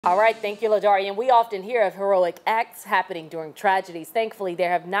All right, thank you, LaDarian. We often hear of heroic acts happening during tragedies. Thankfully,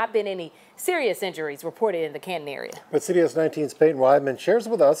 there have not been any serious injuries reported in the Canton area. But CBS 19's Peyton Weidman shares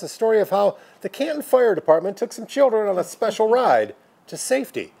with us a story of how the Canton Fire Department took some children on a special ride to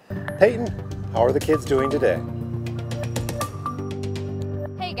safety. Peyton, how are the kids doing today?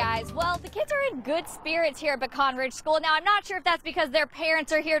 Hey guys, well, the kids are in good spirits here at Pecan Ridge School. Now, I'm not sure if that's because their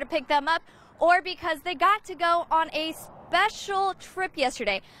parents are here to pick them up or because they got to go on a special trip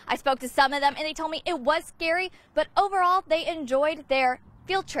yesterday. I spoke to some of them and they told me it was scary, but overall they enjoyed their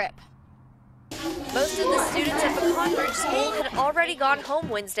field trip. Most of the students at Pecan Ridge School had already gone home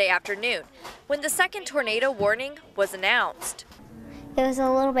Wednesday afternoon when the second tornado warning was announced. It was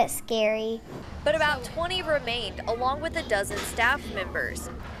a little bit scary. But about 20 remained, along with a dozen staff members.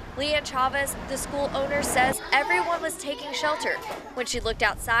 Leanne Chavez, the school owner, says everyone was taking shelter when she looked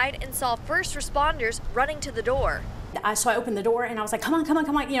outside and saw first responders running to the door. So I opened the door and I was like, come on,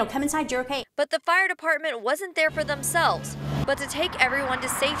 come inside, you're okay. But the fire department wasn't there for themselves, but to take everyone to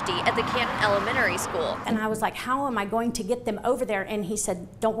safety at the Canton Elementary School. And I was like, how am I going to get them over there? And he said,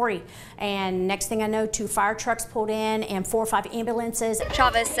 don't worry. And next thing I know, 2 fire trucks pulled in and 4 or 5 ambulances.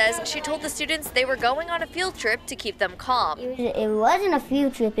 Chavez says she told the students they were going on a field trip to keep them calm. It wasn't a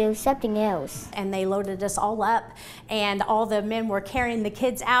field trip, it was something else. And they loaded us all up and all the men were carrying the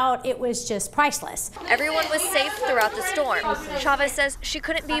kids out. It was just priceless. Everyone was safe throughout the storm. Chavez says she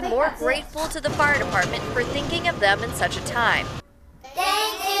couldn't be more grateful to the fire department for thinking of them in such a time.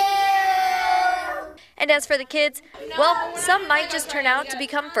 Thank you! And as for the kids, well, some might just turn out to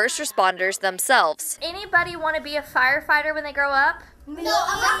become first responders themselves. Anybody want to be a firefighter when they grow up? No,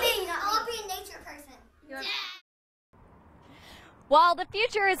 I want to be a nature person. Yeah. While the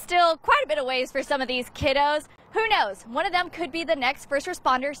future is still quite a bit of ways for some of these kiddos, who knows? One of them could be the next first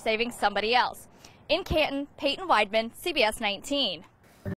responder saving somebody else. In Canton, Peyton Weidman, CBS 19.